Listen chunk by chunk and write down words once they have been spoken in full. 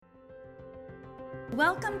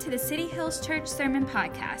Welcome to the City Hills Church Sermon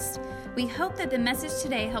Podcast. We hope that the message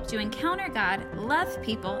today helped you encounter God, love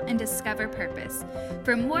people, and discover purpose.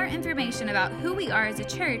 For more information about who we are as a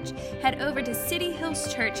church, head over to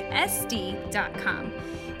cityhillschurchsd.com.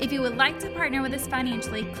 If you would like to partner with us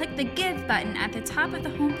financially, click the Give button at the top of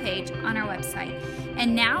the homepage on our website.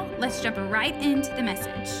 And now, let's jump right into the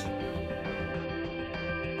message.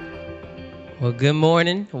 Well, good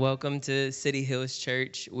morning. Welcome to City Hills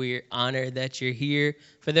Church. We're honored that you're here.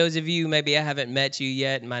 For those of you, maybe I haven't met you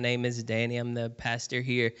yet, my name is Danny. I'm the pastor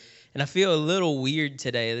here. And I feel a little weird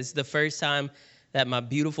today. This is the first time that my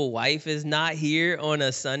beautiful wife is not here on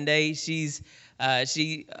a Sunday. She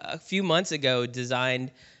a few months ago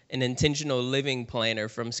designed an intentional living planner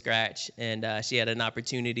from scratch. And she had an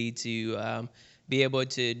opportunity to be able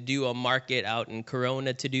to do a market out in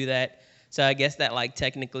Corona to do that. So I guess that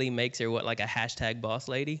technically makes her a hashtag boss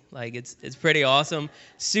lady. It's pretty awesome.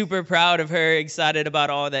 Super proud of her, excited about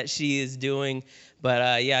all that she is doing. But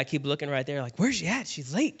I keep looking right there where's she at?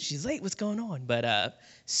 She's late. What's going on? But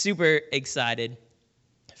super excited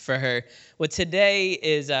for her. Well, today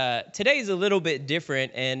is a little bit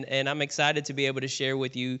different, and I'm excited to be able to share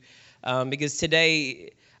with you because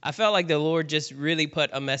today I felt like the Lord just really put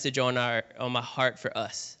a message on my heart for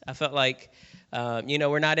us. I felt like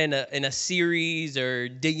we're not in a series or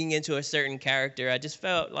digging into a certain character. I just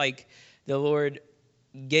felt like the Lord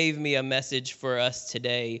gave me a message for us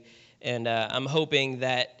today, and I'm hoping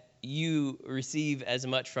that you receive as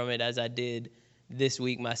much from it as I did this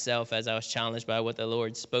week myself as I was challenged by what the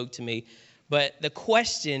Lord spoke to me. But the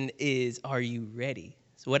question is, are you ready?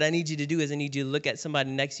 So what I need you to do is I need you to look at somebody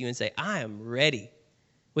next to you and say, I am ready,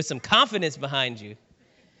 with some confidence behind you.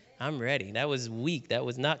 I'm ready. That was weak. That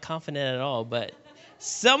was not confident at all. But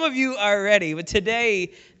some of you are ready. But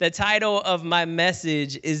today, the title of my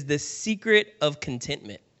message is The Secret of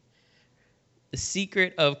Contentment. The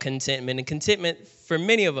secret of contentment. And contentment, for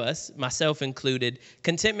many of us, myself included,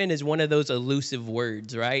 contentment is one of those elusive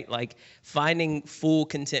words, right? Finding full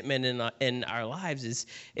contentment in our lives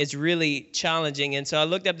is really challenging. And so I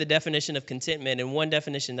looked up the definition of contentment, and one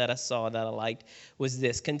definition that I saw that I liked was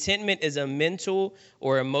this. Contentment is a mental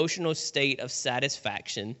or emotional state of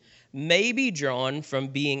satisfaction, may be drawn from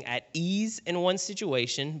being at ease in one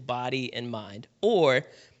situation, body and mind, or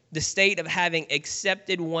the state of having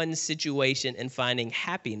accepted one's situation and finding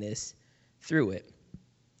happiness through it.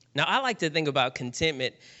 Now, I like to think about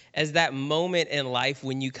contentment as that moment in life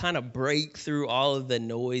when you kind of break through all of the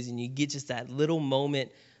noise and you get just that little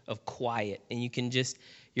moment of quiet, and you can just,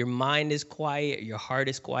 your mind is quiet, your heart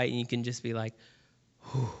is quiet, and you can just be like,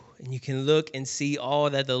 whew, and you can look and see all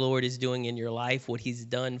that the Lord is doing in your life, what he's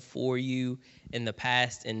done for you in the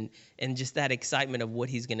past, and just that excitement of what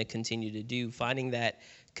he's going to continue to do, finding that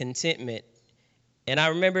contentment. And I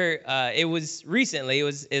remember it was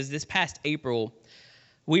this past April.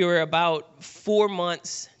 We were about 4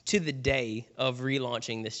 months to the day of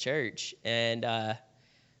relaunching this church. And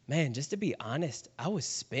just to be honest, I was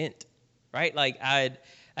spent, right? I'd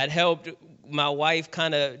helped my wife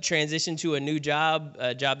kind of transition to a new job,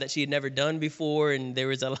 a job that she had never done before. And there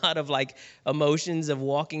was a lot of emotions of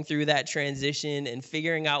walking through that transition and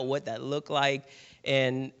figuring out what that looked like.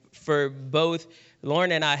 And for both,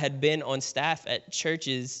 Lauren and I had been on staff at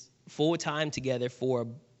churches full time together for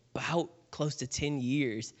about close to 10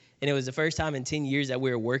 years. And it was the first time in 10 years that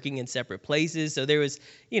we were working in separate places. So there was,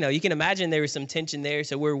 you can imagine there was some tension there.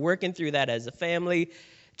 So we're working through that as a family,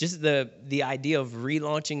 just the idea of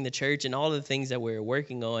relaunching the church and all the things that we were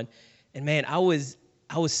working on. And man, I was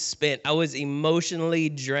spent. I was emotionally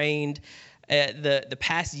drained. The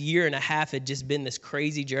past year and a half had just been this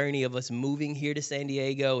crazy journey of us moving here to San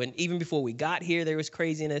Diego. And even before we got here, there was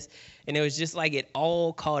craziness. And it was just it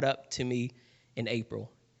all caught up to me in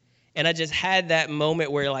April. And I just had that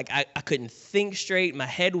moment where I couldn't think straight. My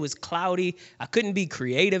head was cloudy. I couldn't be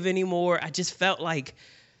creative anymore. I just felt like,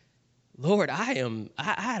 Lord, I don't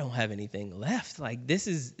have anything left. This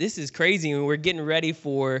is crazy. And we're getting ready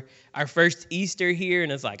for our first Easter here.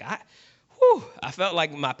 And it's I felt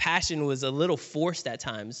like my passion was a little forced at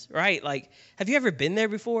times, right? Have you ever been there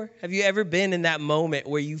before? Have you ever been in that moment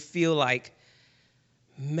where you feel like,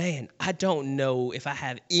 man, I don't know if I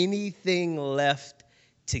have anything left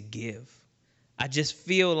to give? I just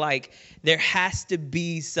feel like there has to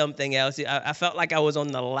be something else. I felt like I was on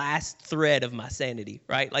the last thread of my sanity,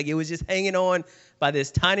 right? It was just hanging on by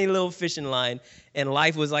this tiny little fishing line, and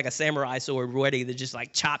life was like a samurai sword ready to just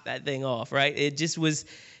chop that thing off, right? It just was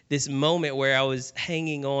this moment where I was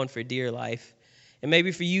hanging on for dear life. And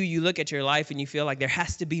maybe for you, you look at your life and you feel like there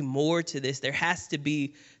has to be more to this. There has to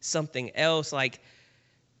be something else.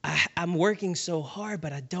 I'm working so hard,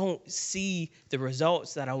 but I don't see the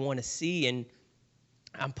results that I want to see. And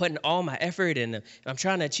I'm putting all my effort and I'm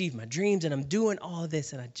trying to achieve my dreams and I'm doing all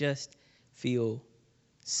this and I just feel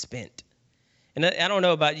spent. And I don't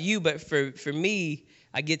know about you, but for me,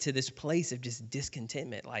 I get to this place of just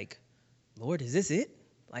discontentment. Like, Lord, is this it?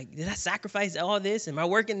 Like, did I sacrifice all this? Am I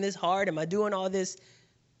working this hard? Am I doing all this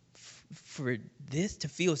for this to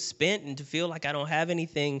feel spent and to feel like I don't have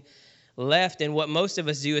anything left? And what most of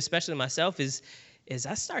us do, especially myself, is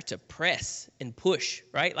I start to press and push,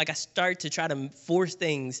 right? Like I start to try to force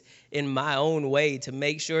things in my own way to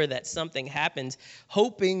make sure that something happens,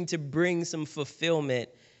 hoping to bring some fulfillment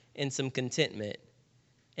and some contentment.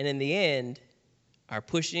 And in the end, our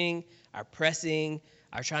pushing, our pressing,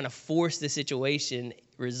 our trying to force the situation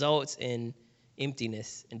results in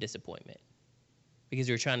emptiness and disappointment because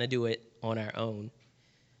we're trying to do it on our own.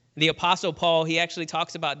 The Apostle Paul, he actually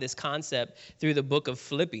talks about this concept through the book of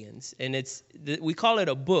Philippians. And we call it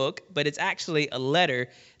a book, but it's actually a letter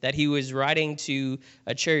that he was writing to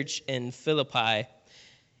a church in Philippi.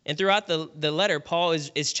 And throughout the letter, Paul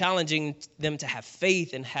is challenging them to have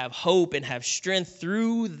faith and have hope and have strength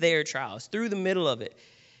through their trials, through the middle of it.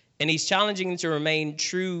 And he's challenging them to remain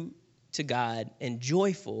true to God and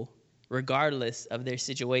joyful regardless of their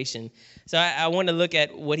situation. So I want to look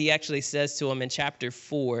at what he actually says to them in chapter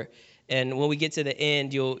 4. And when we get to the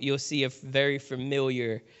end, you'll see a very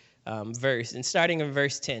familiar verse. And starting in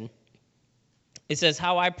verse 10, it says,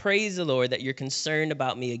 "How I praise the Lord that you're concerned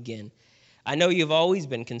about me again. I know you've always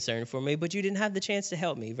been concerned for me, but you didn't have the chance to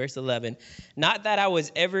help me." Verse 11, "Not that I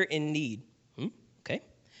was ever in need." Okay.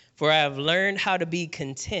 "For I have learned how to be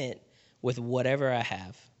content with whatever I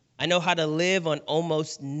have. I know how to live on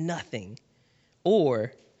almost nothing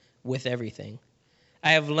or with everything.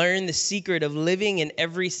 I have learned the secret of living in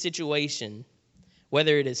every situation,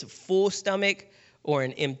 whether it is a full stomach or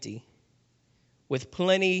an empty, with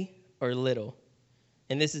plenty or little."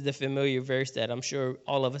 And this is the familiar verse that I'm sure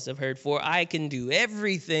all of us have heard. "For I can do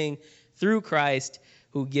everything through Christ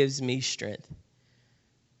who gives me strength."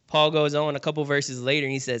 Paul goes on a couple verses later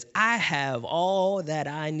and he says, "I have all that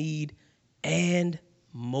I need and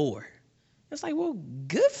more." It's like, well,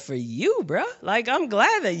 good for you, bro. Like, I'm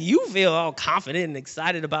glad that you feel all confident and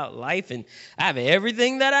excited about life and I have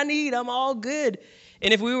everything that I need. I'm all good.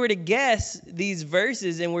 And if we were to guess these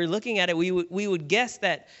verses and we're looking at it, we would guess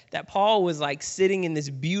that Paul was like sitting in this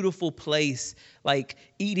beautiful place, like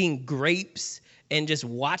eating grapes and just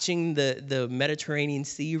watching the Mediterranean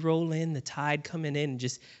Sea roll in, the tide coming in, and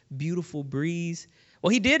just beautiful breeze. Well,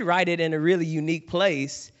 he did write it in a really unique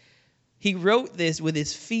place. He wrote this with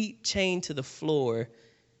his feet chained to the floor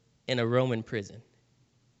in a Roman prison.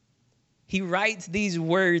 He writes these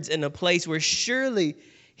words in a place where surely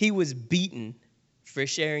he was beaten for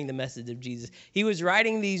sharing the message of Jesus. He was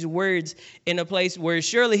writing these words in a place where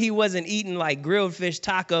surely he wasn't eating like grilled fish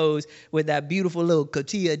tacos with that beautiful little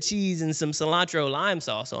cotija cheese and some cilantro lime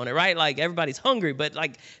sauce on it, right? Like everybody's hungry, but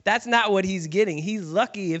like that's not what he's getting. He's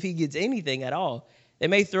lucky if he gets anything at all. They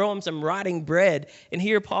may throw him some rotting bread. And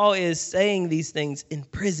here Paul is saying these things in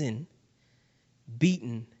prison,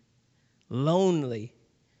 beaten, lonely,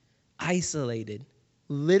 isolated,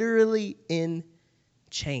 literally in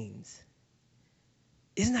chains.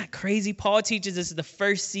 Isn't that crazy? Paul teaches us the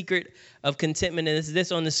first secret of contentment, and it's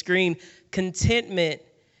this on the screen. Contentment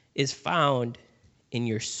is found in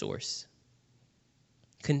your source.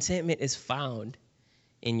 Contentment is found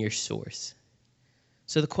in your source.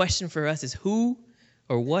 So the question for us is, who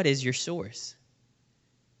or what is your source?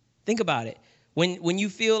 Think about it. When you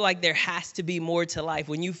feel like there has to be more to life,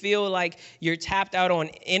 when you feel like you're tapped out on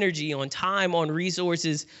energy, on time, on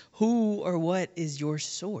resources, who or what is your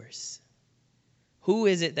source? Who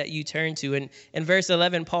is it that you turn to? And in verse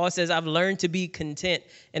 11, Paul says, "I've learned to be content."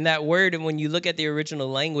 And that word, and when you look at the original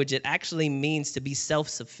language, it actually means to be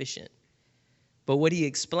self-sufficient. But what he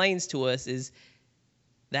explains to us is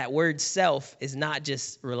that word self is not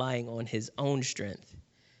just relying on his own strength.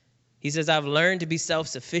 He says, "I've learned to be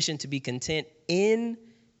self-sufficient, to be content in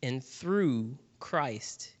and through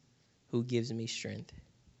Christ who gives me strength."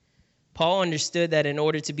 Paul understood that in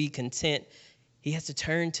order to be content, he has to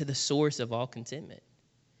turn to the source of all contentment.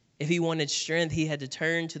 If he wanted strength, he had to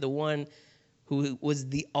turn to the one who was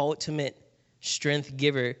the ultimate strength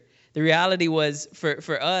giver. The reality was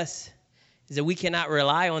for us is that we cannot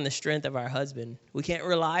rely on the strength of our husband. We can't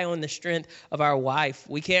rely on the strength of our wife.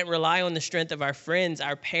 We can't rely on the strength of our friends,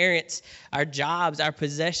 our parents, our jobs, our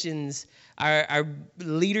possessions, our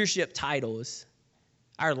leadership titles,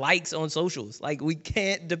 our likes on socials. Like, we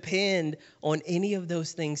can't depend on any of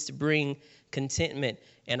those things to bring contentment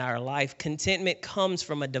in our life. Contentment comes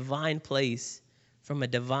from a divine place from a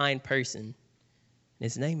divine person. And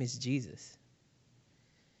his name is Jesus.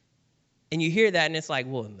 And you hear that and it's like,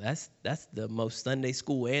 well, that's the most Sunday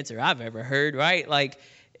school answer I've ever heard, right? Like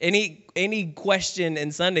any question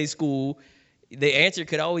in Sunday school, the answer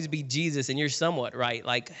could always be Jesus, and you're somewhat right.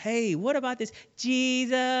 Like, hey, what about this? Jesus.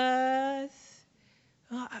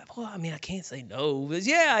 I can't say no. But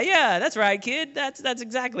yeah, that's right, kid. That's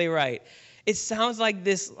exactly right. It sounds like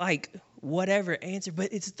this, like, whatever answer,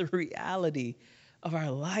 but it's the reality of our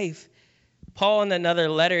life. Paul, in another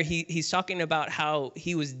letter, he's talking about how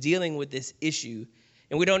he was dealing with this issue.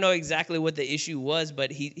 And we don't know exactly what the issue was,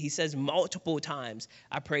 but he says multiple times,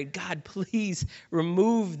 I prayed, God, please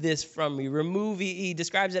remove this from me. He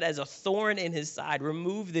describes it as a thorn in his side.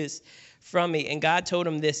 Remove this from me. And God told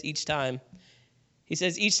him this each time. He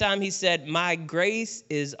says, each time he said, my grace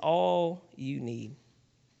is all you need.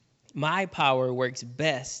 My power works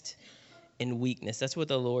best in weakness. That's what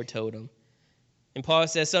the Lord told him. And Paul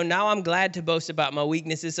says, so now I'm glad to boast about my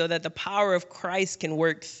weaknesses so that the power of Christ can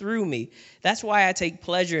work through me. That's why I take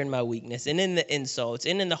pleasure in my weakness and in the insults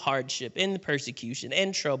and in the hardship, in the persecution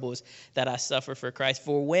and troubles that I suffer for Christ.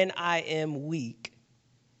 For when I am weak,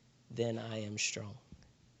 then I am strong.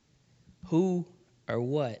 Who or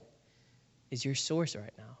what is your source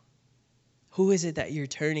right now? Who is it that you're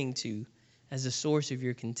turning to as the source of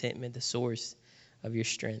your contentment, the source of your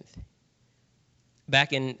strength?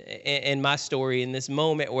 Back in my story, in this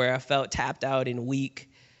moment where I felt tapped out and weak,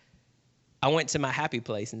 I went to my happy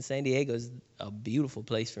place. And San Diego is a beautiful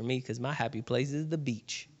place for me because my happy place is the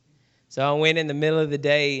beach. So I went in the middle of the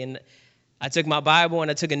day and I took my Bible and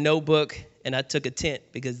I took a notebook and I took a tent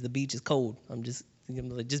because the beach is cold. I'm just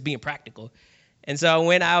being practical. And so I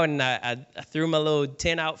went out and I threw my little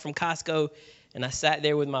tent out from Costco and I sat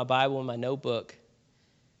there with my Bible and my notebook.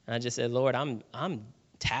 And I just said, Lord, I'm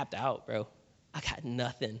tapped out, bro. I got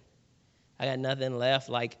nothing left.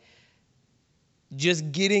 Like,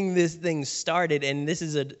 just getting this thing started, and this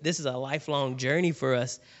is a lifelong journey for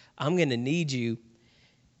us. I'm going to need you.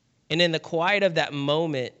 And in the quiet of that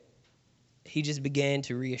moment, he just began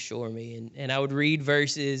to reassure me. And I would read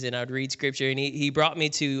verses and I would read scripture, and he brought me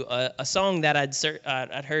to a song that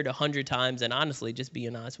I'd heard 100 times, and honestly, just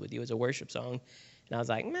being honest with you, it was a worship song. And I was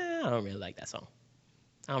like, I don't really like that song.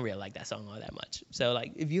 I don't really like that song all that much. So,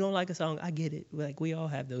 like, if you don't like a song, I get it. Like, we all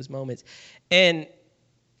have those moments. And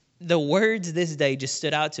the words this day just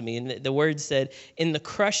stood out to me. And the words said, in the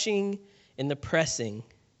crushing, in the pressing,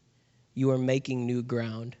 you are making new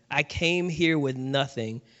ground. I came here with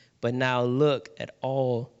nothing, but now look at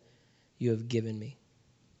all you have given me.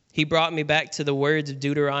 He brought me back to the words of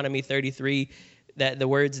Deuteronomy 33, the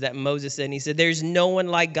words that Moses said. And he said, there's no one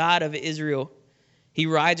like God of Israel. He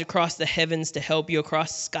rides across the heavens to help you,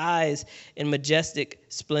 across skies in majestic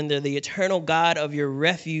splendor. The eternal God of your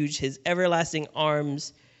refuge, his everlasting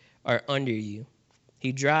arms are under you.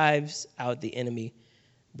 He drives out the enemy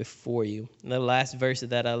before you. And the last verse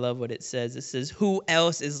of that, I love what it says. It says, who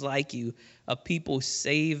else is like you, a people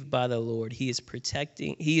saved by the Lord? He is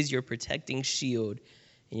your protecting shield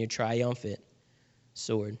and your triumphant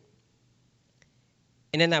sword.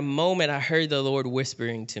 And in that moment, I heard the Lord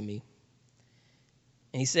whispering to me.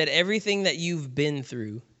 And he said, everything that you've been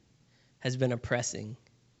through has been a pressing.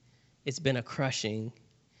 It's been a crushing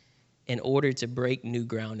in order to break new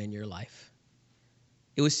ground in your life.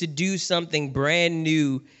 It was to do something brand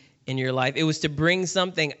new in your life. It was to bring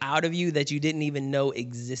something out of you that you didn't even know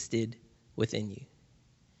existed within you.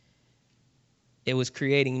 It was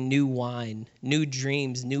creating new wine, new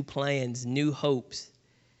dreams, new plans, new hopes,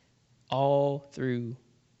 all through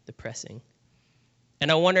the pressing.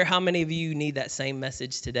 And I wonder how many of you need that same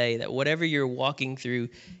message today, that whatever you're walking through,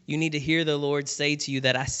 you need to hear the Lord say to you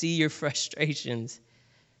that I see your frustrations.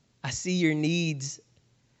 I see your needs.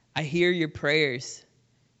 I hear your prayers,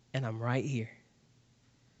 and I'm right here.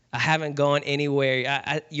 I haven't gone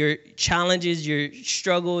anywhere. Your challenges, your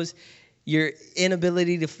struggles, your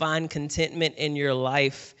inability to find contentment in your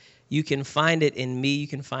life, you can find it in me. You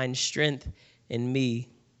can find strength in me.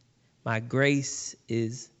 My grace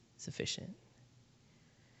is sufficient.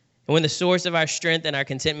 And when the source of our strength and our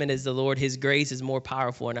contentment is the Lord, his grace is more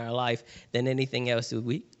powerful in our life than anything else that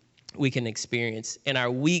we can experience. In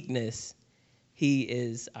our weakness, he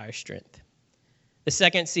is our strength. The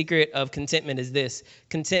second secret of contentment is this.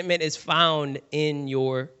 Contentment is found in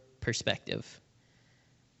your perspective.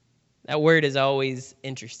 That word is always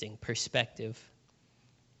interesting, perspective.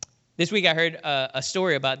 This week I heard a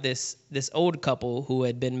story about this old couple who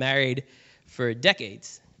had been married for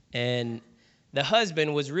decades. And the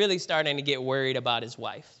husband was really starting to get worried about his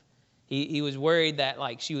wife. He was worried that,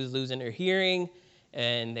 like, she was losing her hearing,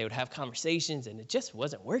 and they would have conversations, and it just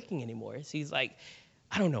wasn't working anymore. So he's like,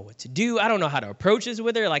 I don't know what to do. I don't know how to approach this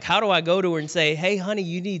with her. Like, how do I go to her and say, hey, honey,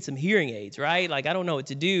 you need some hearing aids, right? Like, I don't know what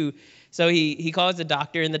to do. So he calls the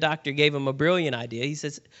doctor, and the doctor gave him a brilliant idea. He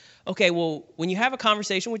says, okay, well, when you have a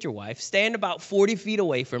conversation with your wife, stand about 40 feet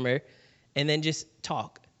away from her and then just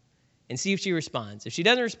talk and see if she responds. If she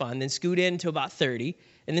doesn't respond, then scoot in to about 30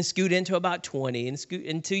 and then scoot into about 20 and scoot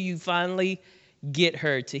until you finally get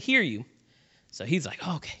her to hear you. So he's like,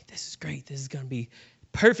 okay, this is great. This is going to be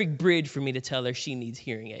perfect bridge for me to tell her she needs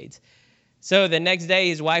hearing aids. So the next day,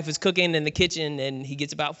 his wife was cooking in the kitchen, and he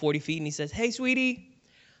gets about 40 feet, and he says, hey, sweetie,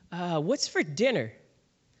 what's for dinner?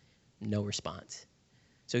 No response.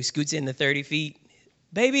 So he scoots in the 30 feet.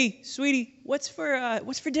 Baby, sweetie, what's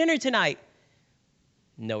for dinner tonight?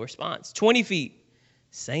 No response. 20 feet,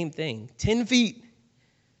 same thing. 10 feet,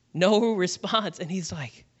 no response. And he's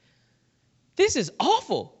like, this is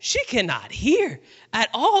awful. She cannot hear at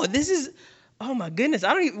all. This is, oh my goodness.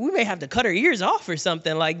 We may have to cut her ears off or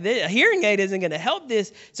something like this. A hearing aid isn't going to help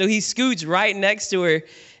this. So he scoots right next to her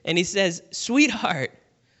and he says, sweetheart,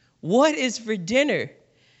 what is for dinner?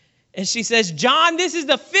 And she says, John, this is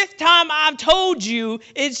the 5th time I've told you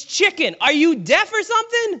it's chicken. Are you deaf or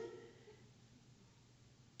something?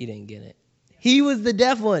 You didn't get it. He was the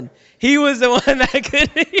deaf one. He was the one that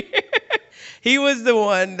couldn't hear. He was the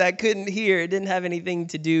one that couldn't hear. It didn't have anything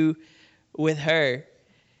to do with her.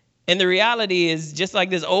 And the reality is, just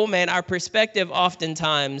like this old man, our perspective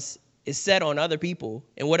oftentimes is set on other people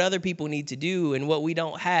and what other people need to do and what we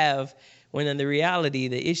don't have, when in the reality,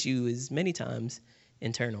 the issue is many times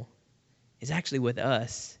internal. It's actually with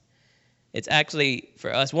us. It's actually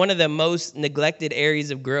for us. One of the most neglected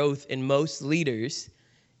areas of growth in most leaders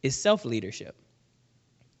is self-leadership.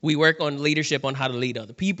 We work on leadership on how to lead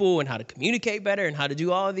other people and how to communicate better and how to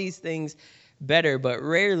do all of these things better, but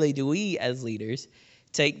rarely do we as leaders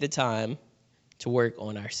take the time to work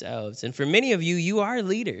on ourselves. And for many of you, you are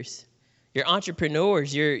leaders. You're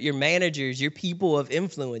entrepreneurs, you're managers, you're people of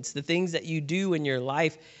influence. The things that you do in your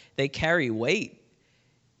life, they carry weight.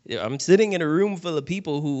 I'm sitting in a room full of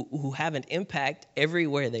people who have an impact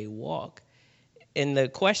everywhere they walk. And the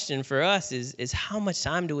question for us is how much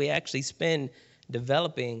time do we actually spend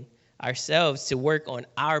developing ourselves to work on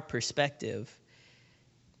our perspective?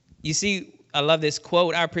 You see, I love this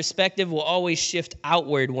quote. Our perspective will always shift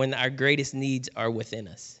outward when our greatest needs are within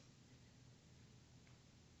us.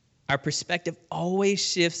 Our perspective always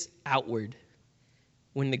shifts outward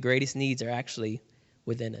when the greatest needs are actually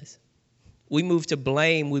within us. We move to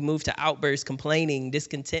blame. We move to outbursts, complaining,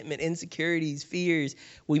 discontentment, insecurities, fears.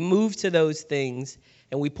 We move to those things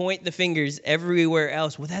and we point the fingers everywhere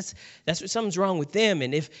else. Well, that's what something's wrong with them.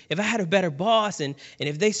 And if I had a better boss and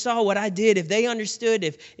if they saw what I did, if they understood,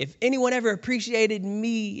 if anyone ever appreciated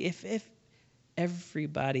me, if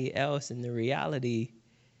everybody else. And the reality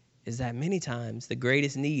is that many times the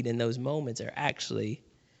greatest need in those moments are actually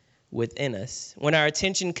within us. When our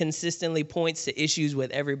attention consistently points to issues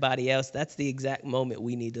with everybody else, that's the exact moment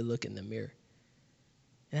we need to look in the mirror.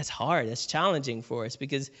 And that's hard. That's challenging for us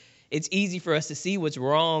because it's easy for us to see what's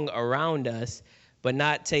wrong around us, but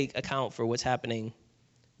not take account for what's happening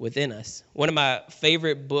within us. One of my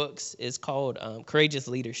favorite books is called Courageous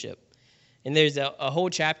Leadership. And there's a whole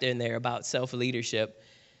chapter in there about self-leadership.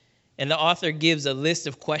 And the author gives a list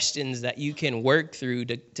of questions that you can work through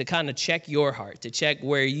to kind of check your heart, to check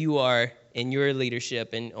where you are in your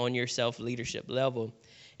leadership and on your self-leadership level.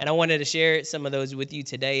 And I wanted to share some of those with you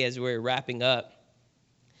today as we're wrapping up,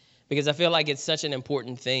 because I feel like it's such an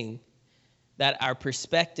important thing that our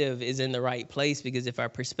perspective is in the right place, because if our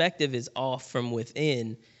perspective is off from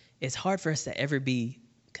within, it's hard for us to ever be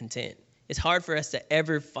content. It's hard for us to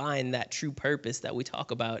ever find that true purpose that we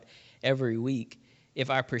talk about every week if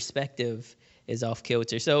our perspective is off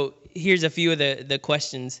kilter. So here's a few of the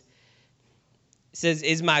questions. It says,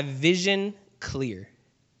 is my vision clear?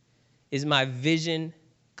 Is my vision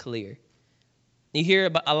clear? You hear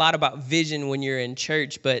a lot about vision when you're in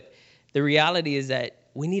church, but the reality is that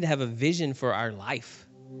we need to have a vision for our life,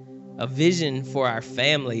 a vision for our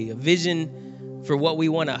family, a vision for what we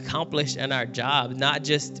want to accomplish in our job, not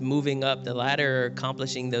just moving up the ladder or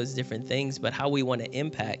accomplishing those different things, but how we want to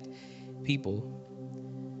impact people.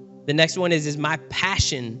 The next one is my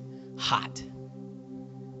passion hot?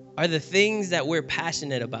 Are the things that we're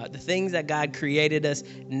passionate about, the things that God created us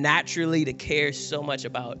naturally to care so much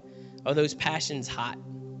about, are those passions hot?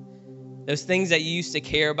 Those things that you used to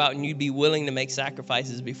care about and you'd be willing to make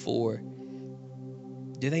sacrifices before,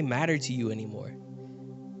 do they matter to you anymore?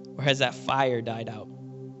 Or has that fire died out?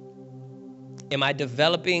 Am I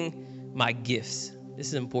developing my gifts? This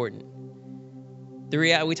is important.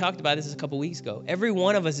 We talked about this a couple weeks ago. Every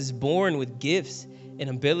one of us is born with gifts and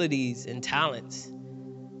abilities and talents.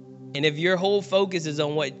 And if your whole focus is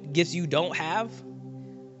on what gifts you don't have,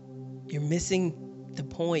 you're missing the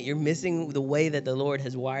point. You're missing the way that the Lord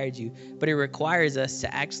has wired you. But it requires us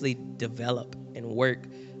to actually develop and work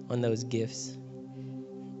on those gifts.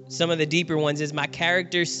 Some of the deeper ones is my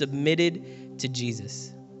character submitted to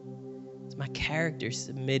Jesus. Is my character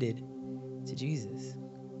submitted to Jesus?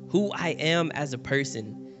 Who I am as a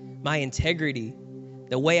person, my integrity,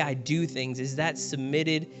 the way I do things, is that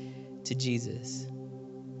submitted to Jesus?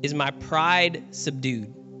 Is my pride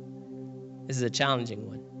subdued? This is a challenging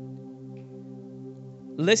one.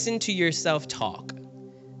 Listen to yourself talk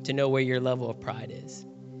to know where your level of pride is.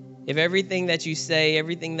 If everything that you say,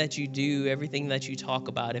 everything that you do, everything that you talk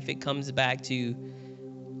about, if it comes back to,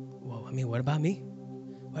 well, what about me?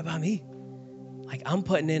 What about me? Like, I'm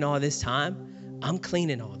putting in all this time. I'm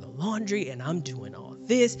cleaning all the laundry and I'm doing all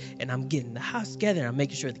this and I'm getting the house together and I'm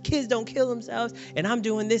making sure the kids don't kill themselves and I'm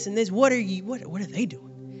doing this and this. What are they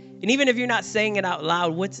doing? And even if you're not saying it out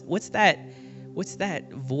loud, what's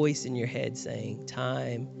that voice in your head saying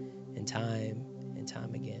time and time and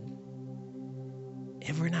time again?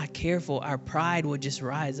 If we're not careful, our pride will just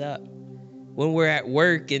rise up. When we're at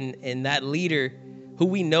work and that leader, who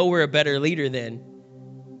we know we're a better leader than,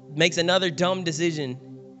 makes another dumb decision.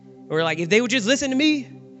 We're like, if they would just listen to me,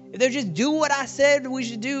 if they would just do what I said we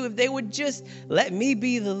should do, if they would just let me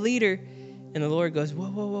be the leader. And the Lord goes,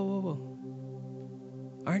 whoa.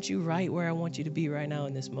 Aren't you right where I want you to be right now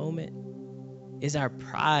in this moment? Is our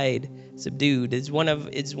pride subdued? It's one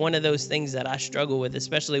of those things that I struggle with,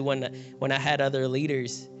 especially when I had other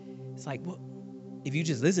leaders. It's like, well, if you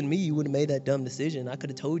just listened to me, you wouldn't have made that dumb decision. I could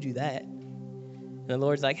have told you that. And the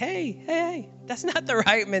Lord's like, hey, that's not the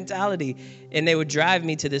right mentality. And they would drive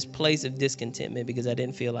me to this place of discontentment because I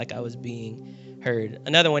didn't feel like I was being heard.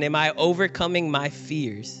 Another one, am I overcoming my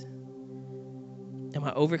fears? Am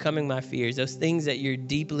I overcoming my fears? Those things that you're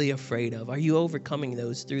deeply afraid of. Are you overcoming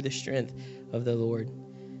those through the strength of the Lord?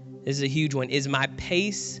 This is a huge one. Is my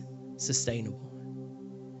pace sustainable?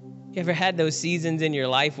 You ever had those seasons in your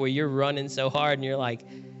life where you're running so hard and you're like,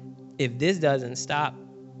 if this doesn't stop,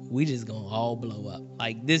 we just gonna all blow up.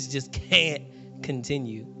 Like, this just can't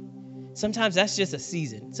continue. Sometimes that's just a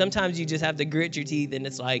season. Sometimes you just have to grit your teeth and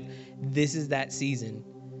it's like, this is that season.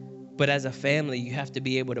 But as a family, you have to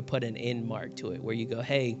be able to put an end mark to it where you go,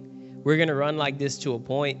 hey, we're going to run like this to a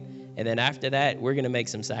point, and then after that, we're going to make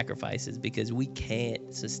some sacrifices because we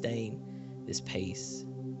can't sustain this pace.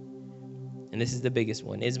 And this is the biggest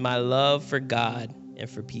one. Is my love for God and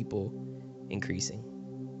for people increasing?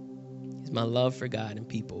 Is my love for God and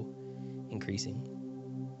people increasing?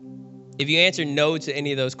 If you answer no to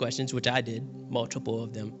any of those questions, which I did, multiple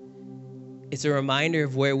of them, it's a reminder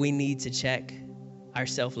of where we need to check our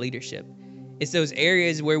self-leadership. It's those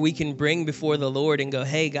areas where we can bring before the Lord and go,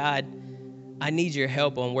 hey, God, I need your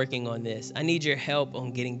help on working on this. I need your help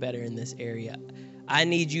on getting better in this area. I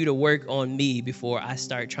need you to work on me before I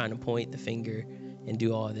start trying to point the finger and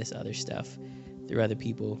do all this other stuff through other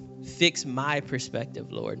people. Fix my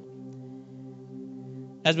perspective, Lord.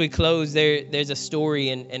 As we close, there's a story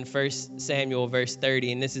in 1 Samuel verse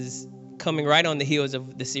 30, and this is coming right on the heels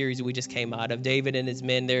of the series we just came out of. David and his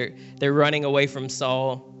men, they're running away from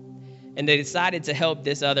Saul, and they decided to help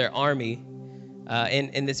this other army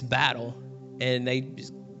in this battle, and they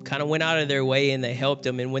just kind of went out of their way and they helped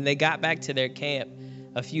them. And when they got back to their camp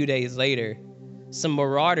a few days later, some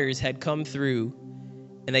marauders had come through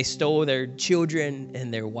and they stole their children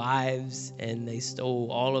and their wives, and they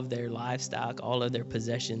stole all of their livestock, all of their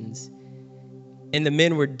possessions, and the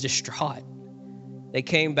men were distraught. They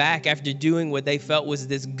came back after doing what they felt was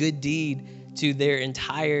this good deed to their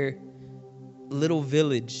entire little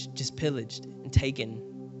village, just pillaged and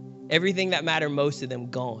taken. Everything that mattered most to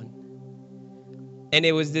them gone. And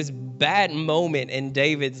it was this bad moment in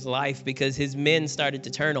David's life because his men started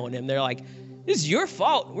to turn on him. They're like, this is your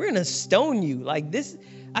fault. We're going to stone you. Like this,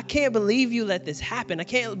 I can't believe you let this happen. I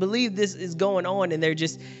can't believe this is going on. And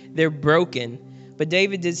they're broken. But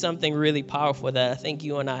David did something really powerful that I think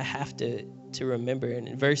you and I have to remember. And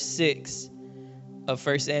in verse 6 of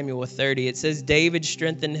 1 Samuel 30, it says, David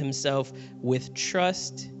strengthened himself with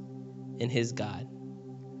trust in his God.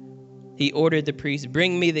 He ordered the priest,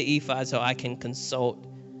 bring me the ephod so I can consult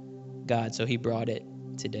God. So he brought it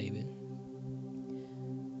to David.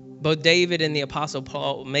 Both David and the Apostle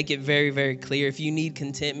Paul make it very, very clear. If you need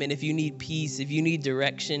contentment, if you need peace, if you need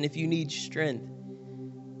direction, if you need strength,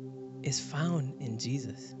 it's found in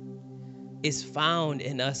Jesus. It's found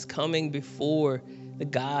in us coming before the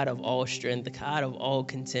God of all strength, the God of all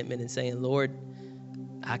contentment, and saying, Lord,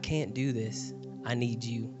 I can't do this. I need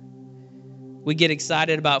you. We get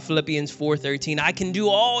excited about Philippians 4:13. I can do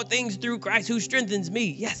all things through Christ who strengthens me.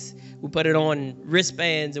 Yes, we put it on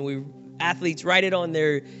wristbands, and athletes write it on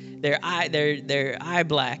their eye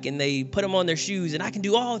black, and they put them on their shoes. And I can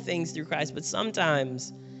do all things through Christ. But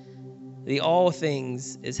sometimes the all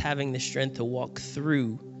things is having the strength to walk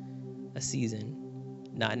through a season,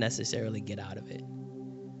 not necessarily get out of it.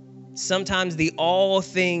 Sometimes the all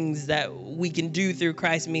things that we can do through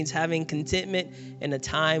Christ means having contentment in a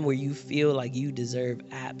time where you feel like you deserve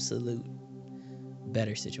absolute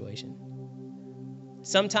better situation.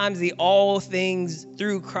 Sometimes the all things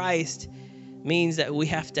through Christ means that we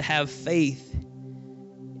have to have faith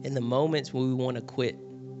in the moments when we want to quit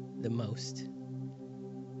the most.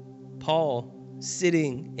 Paul,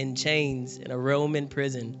 sitting in chains in a Roman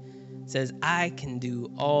prison, says, I can do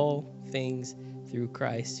all things through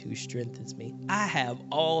Christ who strengthens me. I have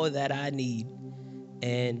all that I need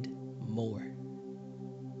and more.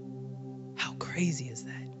 How crazy is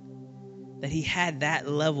that? That he had that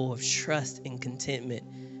level of trust and contentment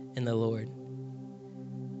in the Lord.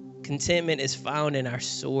 Contentment is found in our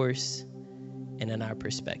source and in our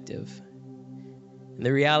perspective. And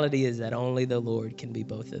the reality is that only the Lord can be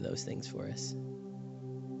both of those things for us.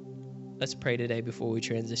 Let's pray today before we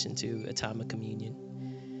transition to a time of communion.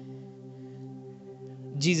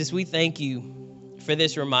 Jesus, we thank you for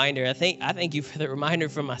this reminder. I thank you for the reminder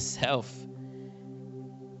for myself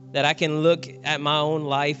that I can look at my own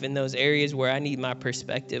life in those areas where I need my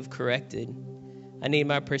perspective corrected. I need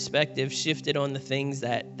my perspective shifted on the things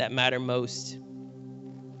that matter most.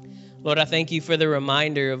 Lord, I thank you for the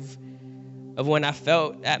reminder of when I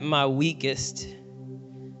felt at my weakest,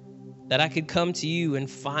 that I could come to you and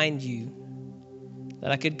find you,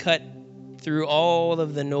 that I could cut through all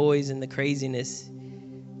of the noise and the craziness,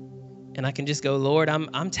 and I can just go, Lord,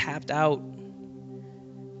 I'm tapped out.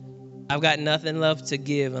 I've got nothing left to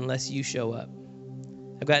give unless you show up.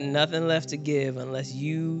 I've got nothing left to give unless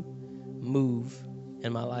you move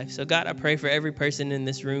in my life. So God, I pray for every person in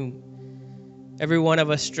this room. Every one of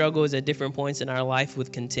us struggles at different points in our life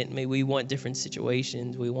with contentment. We want different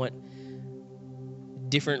situations. We want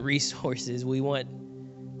different resources. We want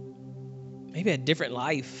maybe a different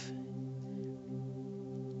life.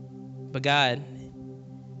 But God,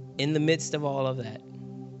 in the midst of all of that,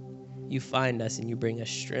 you find us and you bring us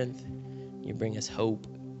strength. You bring us hope.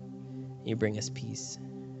 You bring us peace.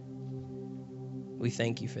 We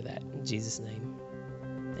thank you for that. In Jesus' name,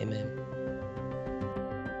 amen.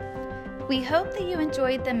 We hope that you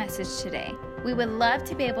enjoyed the message today. We would love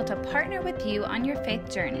to be able to partner with you on your faith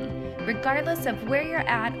journey. Regardless of where you're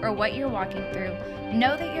at or what you're walking through,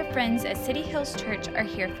 know that your friends at City Hills Church are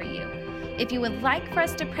here for you. If you would like for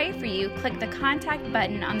us to pray for you, click the contact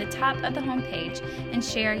button on the top of the homepage and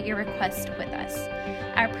share your request with us.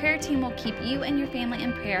 Our prayer team will keep you and your family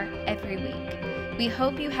in prayer every week. We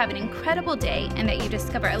hope you have an incredible day and that you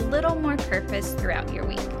discover a little more purpose throughout your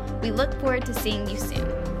week. We look forward to seeing you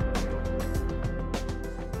soon.